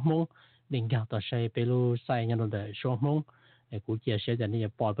đời số mông, định giá tôi sẽ bị lưu sai nhân đời số mông, để估chia sẻ cho nên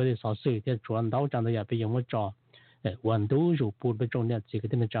bỏ với sở sự thì chuẩn đâu trong đời bây giờ mới trả, hoàn đủ rồi bù với trong này chỉ cái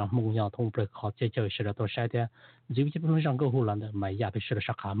tiền trả mông nhau thông bực họ chơi sự là tôi sai thì, chỉ biết bên trong cái hồ là mày giờ bị sự là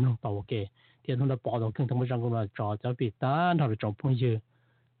sắc hàm luôn tao ok, thì nó bỏ đâu kinh thông bên trong cái là trả cho bị tan hoặc là trong phong dư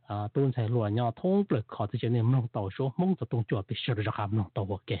tôi sẽ lùa nhau thông bực họ thì nên mông tàu số mông cho tung chuột bị sự là hàm luôn tao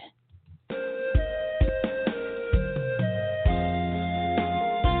ok.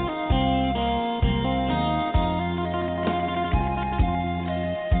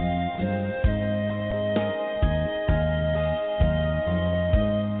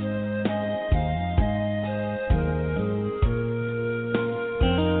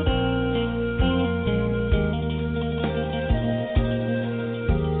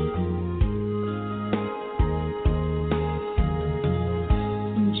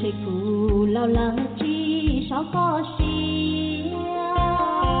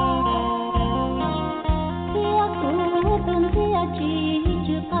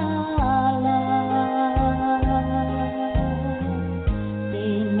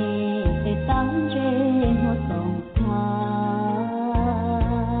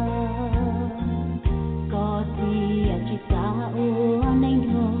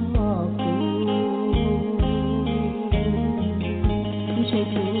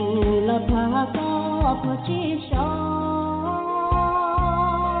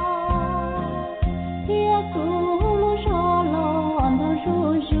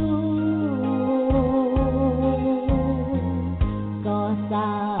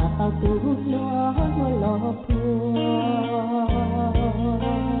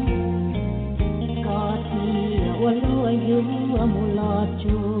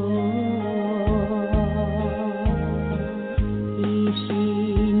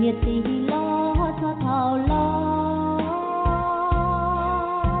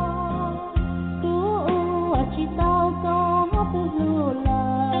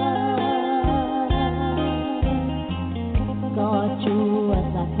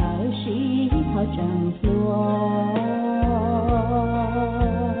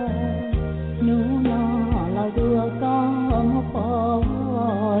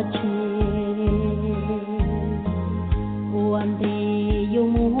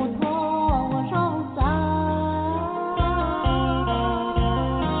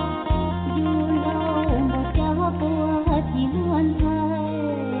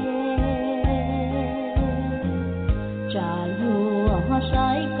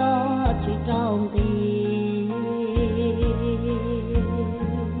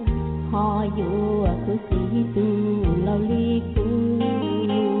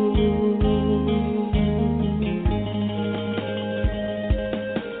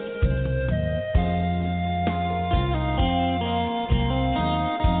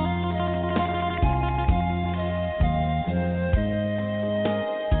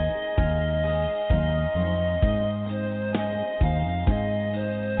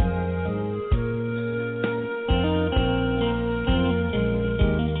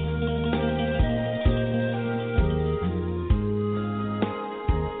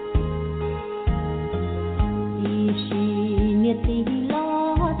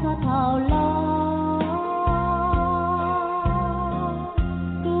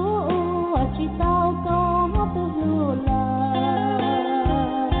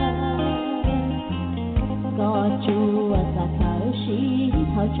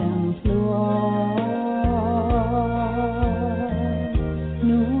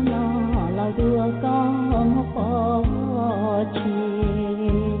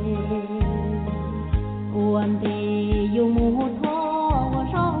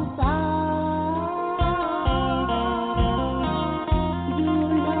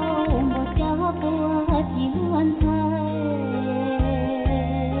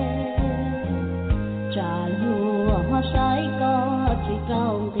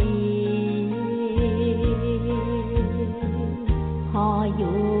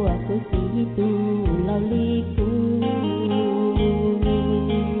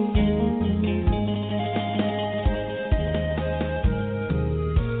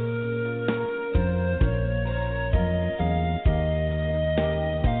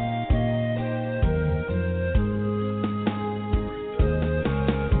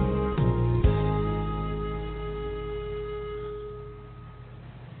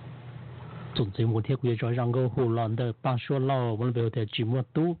 sụn chỉ một thiết quy cho rằng hồ lòn đời ba số lâu vẫn biểu thể chỉ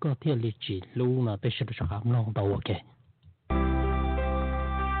một tú có thiết lịch chỉ luôn là bây giờ cho khám lòng đầu ok.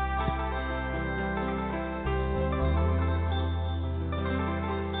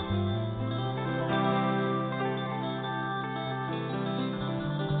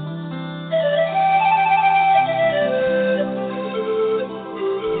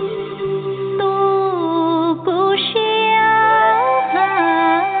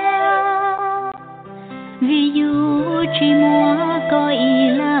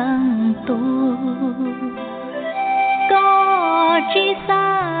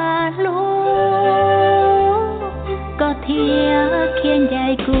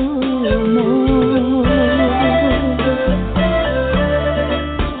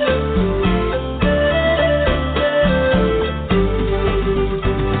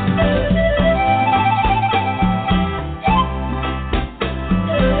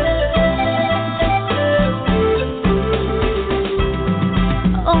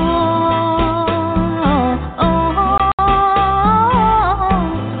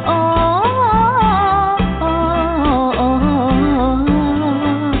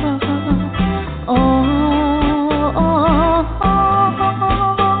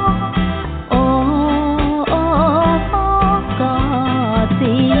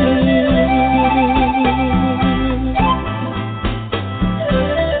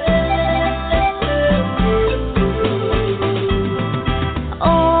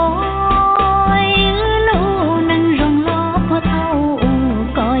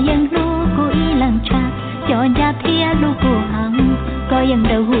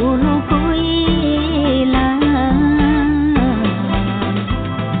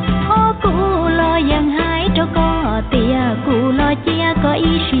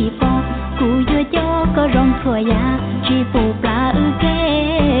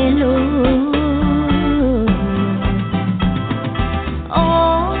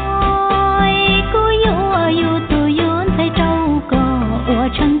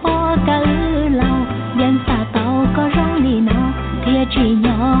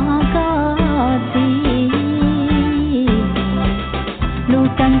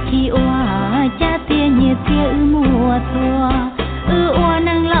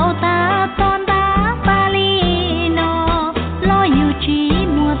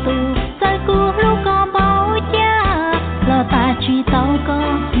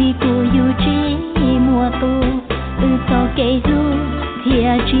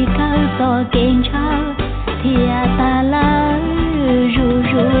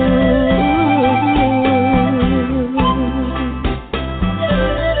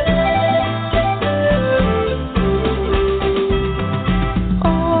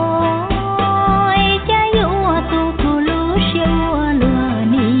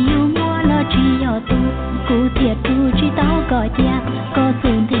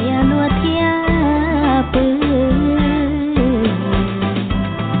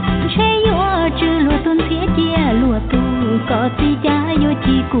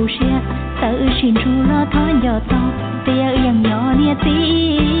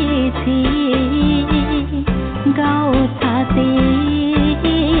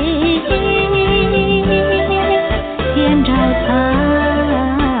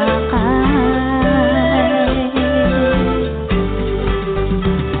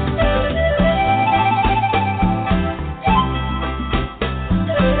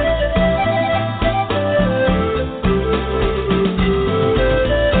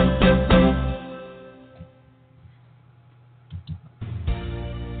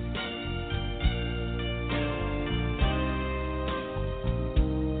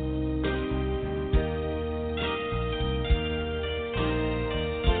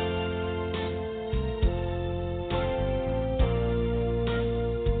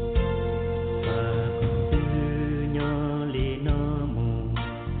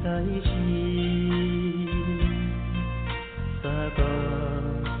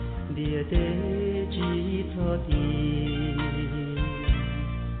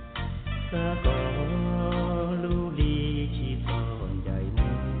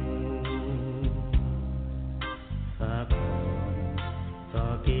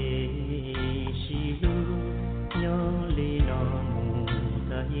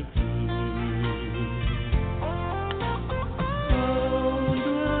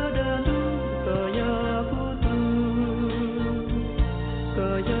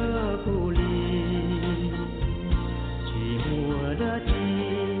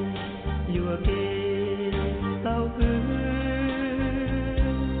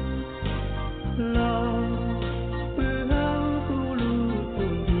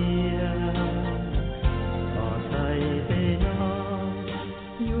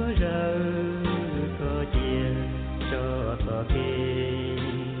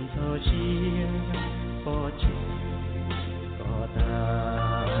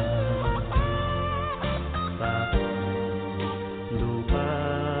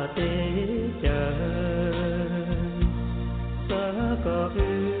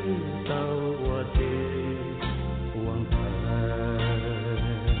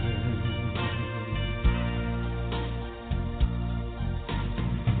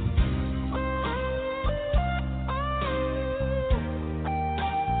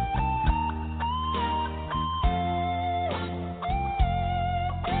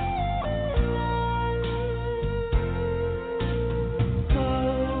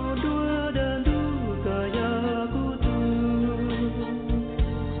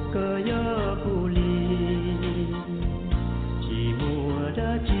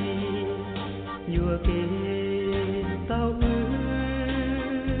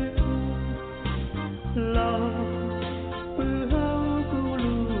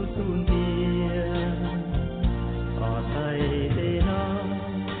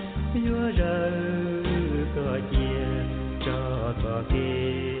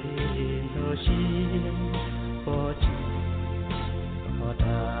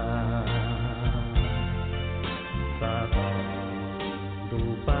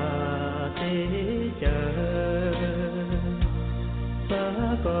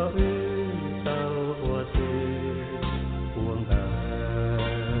 có ư tàu hoa tư buông đời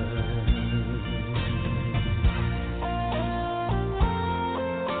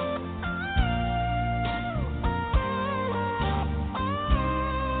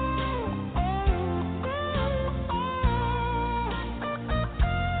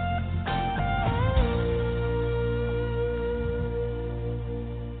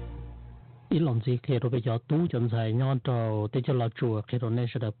ý lòng gì khi rồi bây giờ tú chân sai nhon trâu để cho là chùa khi rồi nên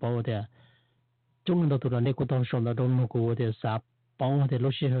sẽ được bao để chúng nó tụi nó cũngต้องส่ง到东古的啥帮的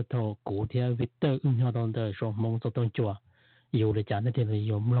路线头古的为的nhau到的说梦做动作有的讲的的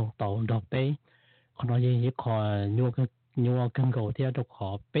有梦到到背可能也看nhiều更cầu theo được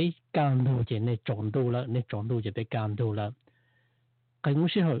họ bị can đủ chỉ nên trộn đủ了nên trộn đủ chỉ bị can đủ了cái lúc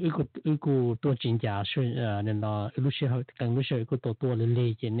xưa ư cụ tôi chính giả suy nên là lúc xưa cái lúc xưa ư tôi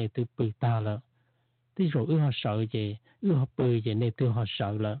lên chỉ nên từ bự ta了tí rồi ư họ sợ gì ư họ bự chỉ nên từ họ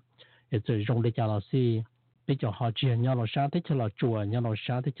sợ了rồi dùng để cho老师bây giờ họ chỉ nhau là sao thế cho là chùa nhau là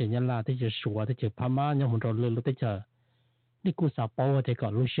sao thế cho nhau là thế cho sủa thế cho pama nhau một rồi lừa thế choนี่กูสาวป้อแต่ก่อ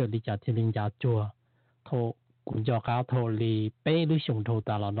นรู้เชื่อดีจากที่ลิงยาจัวโทกูจะก้าวโทลีเป้รู้ส่งโทต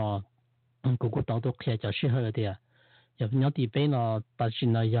าละนอกูต้องตัวเคลียร์จะเชื่อเดียอย่าเนาะตีเป้เนาะตัดสิน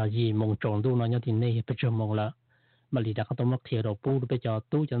เนาะอย่ายีมงจงดูเนาะเนาะที่นี่ไปเจอมงละมาลีดาก็ต้องมาเคลียร์เราปูไปจะ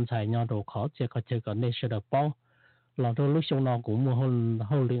ตู้จันใส่เนาะเราขอเจอก็เจอกันในเชื่อเราป้อเราตัวรู้ส่งเนาะกูมัวเ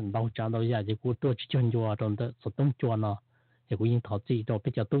ขาเรียนเราจานเราอยากจะกูตัวชิจนจัวตรงตัวสุดต้องจัวเนาะอย่ากูยิงถอดจีเราไป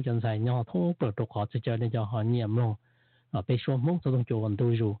จะตู้จันใส่เนาะทุ่งเปิดตัวขอเจอในจะหอเงียบลงไปช่วงมงจะต้องโจวันดู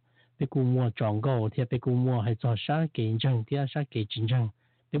อยู่ไปกูมัวจองก็เทียไปกูมัวให้จอชาเก่งจังเทียชาเก่งจริงจัง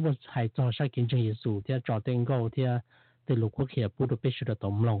ไปมัวให้จอชาเก่งจังยิ่งสูเทียจอเต็งก็เทียแต่ลูกก็เขียพูดไปสุดต่อ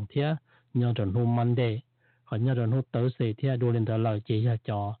มลงเทียยอดจนหูมันเดย์ขอยอดจนหูเต๋อเสียเทียดูเรียนแต่เราเจีย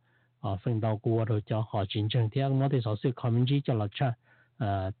จอphần đầu của rồi cho họ chính chân theo nó thì số sự community cho là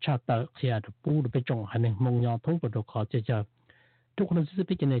cha tờ thì bù được bên trong hành hình mong nhau thông được họ chơiทุกคนจะไ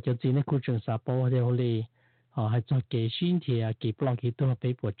ปกินเนี่ยจะจีนในคุชนซาโปเดี๋ยวเลยให้จะเกี่ยชินที่เกี่ยปลอกที่ตัวไป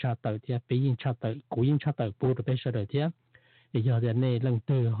ปวดชาเตอที่ไปยิงชาเตอกูยิงชาเตอปูตัวไปเสด็จที่เดี๋ยวเดี๋ยวเนี่ยเรื่อง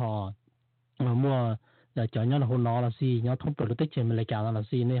ตัวhọ mua cho nhau là hôm nọ là gì nhau thông được tích trên mình lại cả là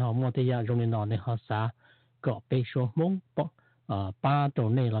gì này họ mua thì giờ trong này nọ này họ xả cóไปsố mông ba đầu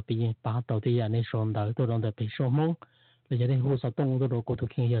này là bị ba đầu thì giờ này xong đời tôi đang được bị số mông bây giờ này hồ sơ tung tôi đâu có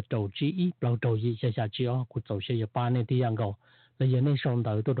thực hiện giờ đầu chỉ bao đầu gì sẽ chỉ của đầu sẽ ba này thì ăn cầu bây giờ này xong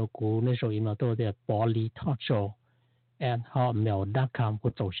đời tôi đâu có này rồi mà tôi để Pao Lee Talk show and họ mèo đa cam của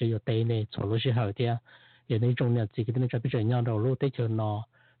đầu sẽ tây này chỗ lúc sẽ hở thì giờ này trong này chỉ cái này cho bây giờ nhau đầu lúc tới chờ nó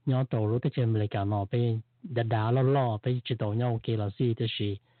nhau đầu lúc tới chờ mình lại cả nó bây đá lo bây chỉ đầu nhau kia là gì thì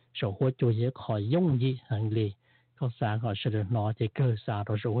gì số hoa chủ yếu khỏi dùng gì hành lý có xã họ sẽ được nó chỉ cơ xã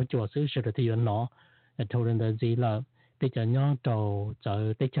rồi số hoa chủ sẽ được thì nó thôi nên là gì là bây giờ nhau đầu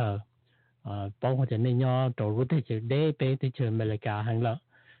chờ tới chờ bao nhiêu nên nhau đầu lúc tới chờ để bây tới chờ mình lại cả hành là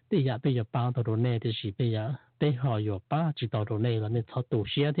bây giờ ba đầu này thì gì bây giờ để họ有ba chỉ đầu này là nên thọ tổ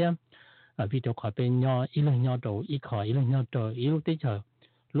xe thế vì đó khỏi bên nhau ít lần nhau đầu ít khỏi ít lần nhau đầu ít lúc tới chờ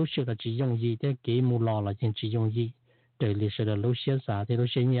lúc xưa là chỉ dùng gì để cái mù lò là chỉ dùng gì để lịch sử là lúc xưa xã thì lúc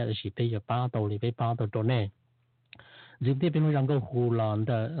xưa nhẹ là chỉ bây giờ ba đầu thì bây ba đầu này今天边让个湖南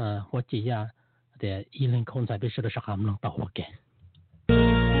的或者呀的一零控制必须得是他们能到我给。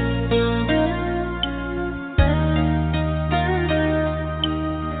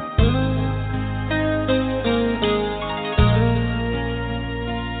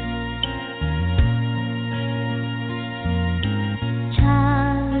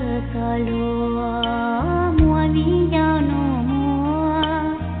Hãy subscribe cho kênh Ghiền Mì Gõ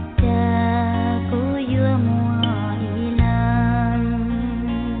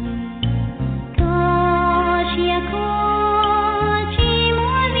để không bỏ lỡ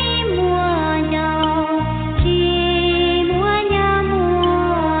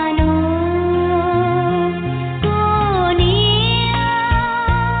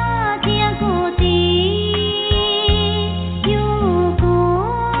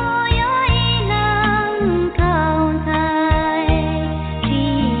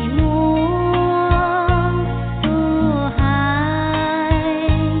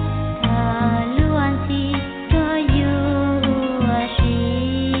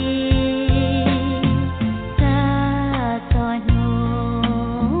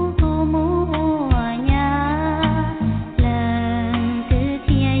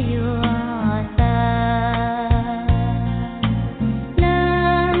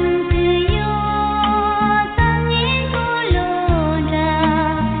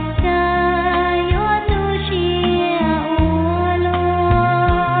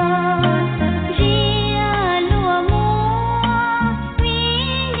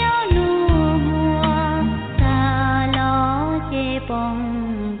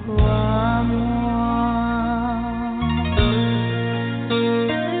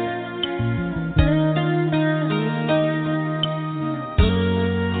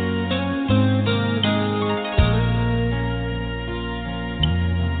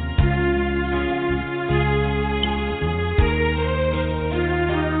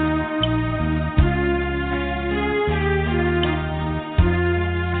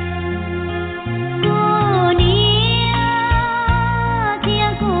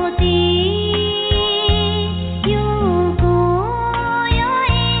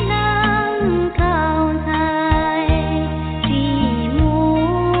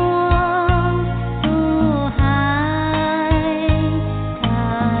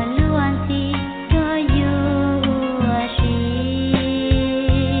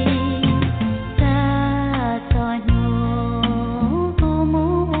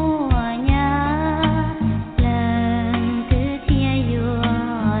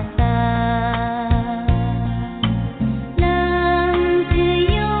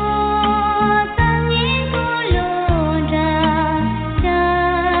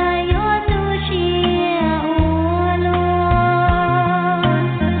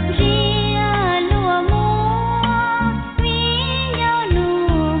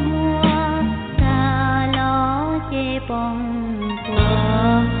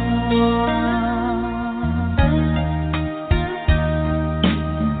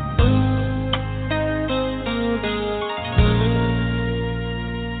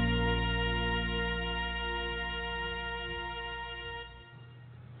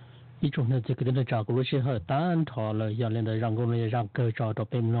Trong này thì cái trò của lúc hơi tán thọ là giờ lên đây rằng cô này rằng cơ trò đồ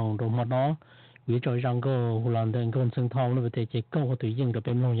bêm lòng đồ mà nó vì trò rằng cô làm đến con sừng thong nó về chỉ câu tự nhiên đồ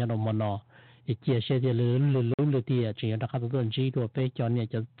bêm lòng nhà đồ mà nó thì chia sẻ thì lớn thì chỉ là các đối chỉ đồ bê cho này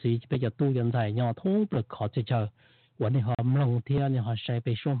cho chỉ bây giờ tu nhân tài nhau thông được khó chơi chờวันนี้họ lòng thì anh họ sẽ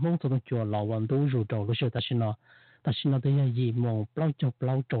bị xuống mong cho chùa lòวันtu rủ đầu lúc ta xin nó tới gì mong bao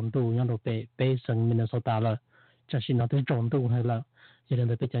trộn tu nhau đồ bê sừng Minnesota là cho xin nó tới trộn tu hay là cho nên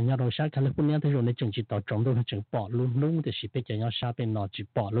bây giờ nhau đồ sát California thì rồi này chừng chỉ tao trộn tu nó chừng bỏ luôn thì bây giờ nhau sát bên nó chỉ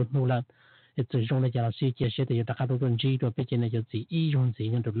bỏ luôn là thì最终呢，讲是解释的有大家都认知到，毕竟呢就自己用自己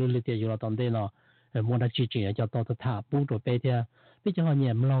的努力的有了当地呢，莫那之前叫到的他不着白的，毕竟好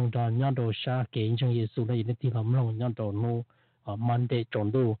年唔浪到，人都杀给人生耶稣呢，有的地方唔浪，人都弄满的中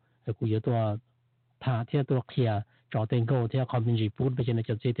度，古有多他ที่ตัวเขียจอเต็งโกที่ความเป็นจีพูดไปจน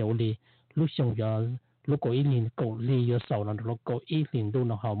จะเจเดียวลีลูกชงยาลูกโกอีลินโกลียาเสานั่นลูกโกอีลินดู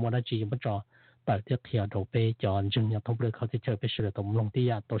นะฮะมัวได้จีไม่จอแต่ที่เขียตัวไปจอนจึงอยากทบเลยเขาจะเจอไปเฉลยตรงลงที่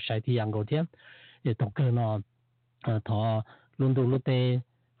ยาตัวใช้ที่ยังโกเทียมเดี๋ยวตรงเกินทอลุนดูลุเต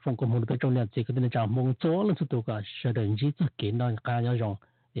ฟงกมุนไปตรงเนี่ยจีก็เป็นจอมงโจ้ลุนสุดตัวก็เฉลยจีจะกินนอนการยารง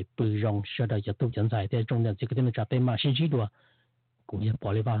เดี๋ยวปืนรงเฉลยจะตุกจันใส่ที่ตรงเนี่ยจีก็เป็นจอไปมาชิ้นจีตัวกูยังปล่อ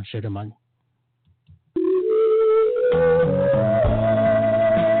ยบ้างเฉลยมัน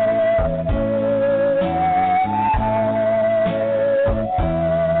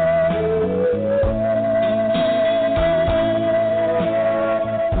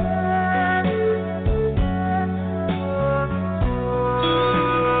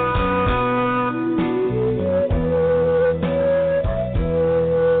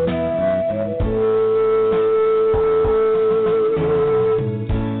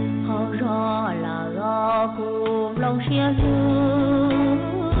Hãy subscribe cho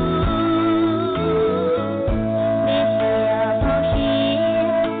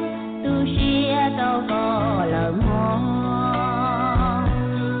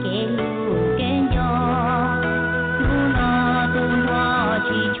kênh Ghiền Mì Gõ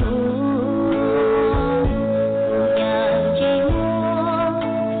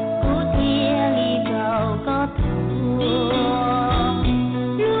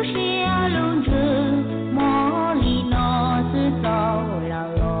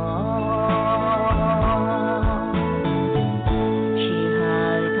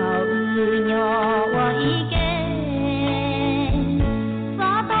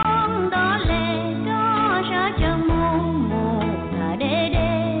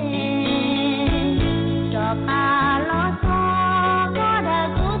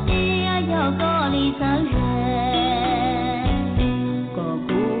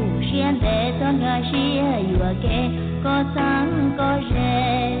để không bỏ lỡ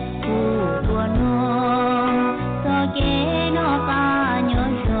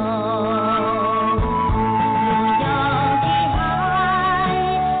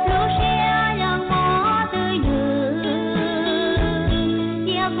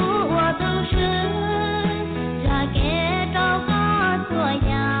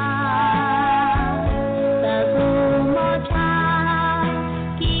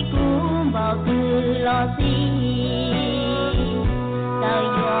lo gì tao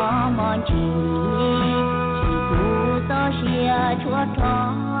yo mòn chỉ cú tao xia chúa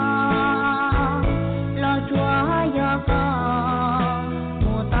trò lo chúa yo con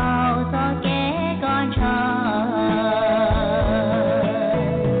mù tao cho kế con chờ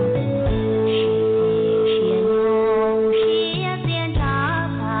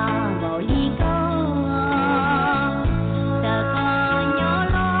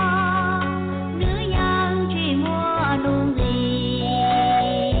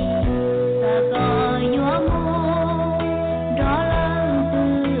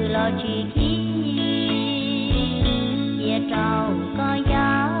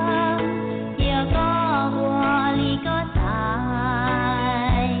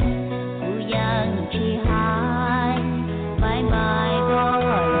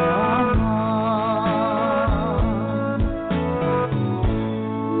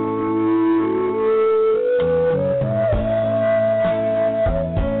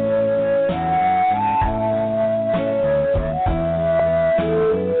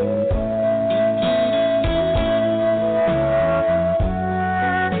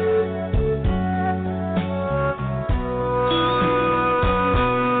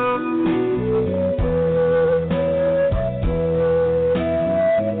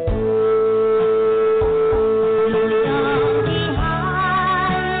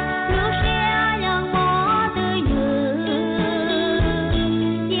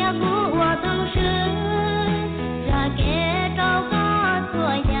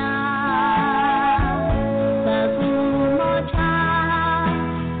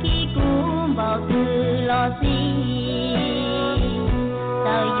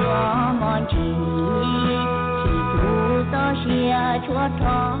chúa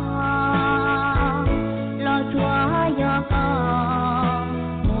trò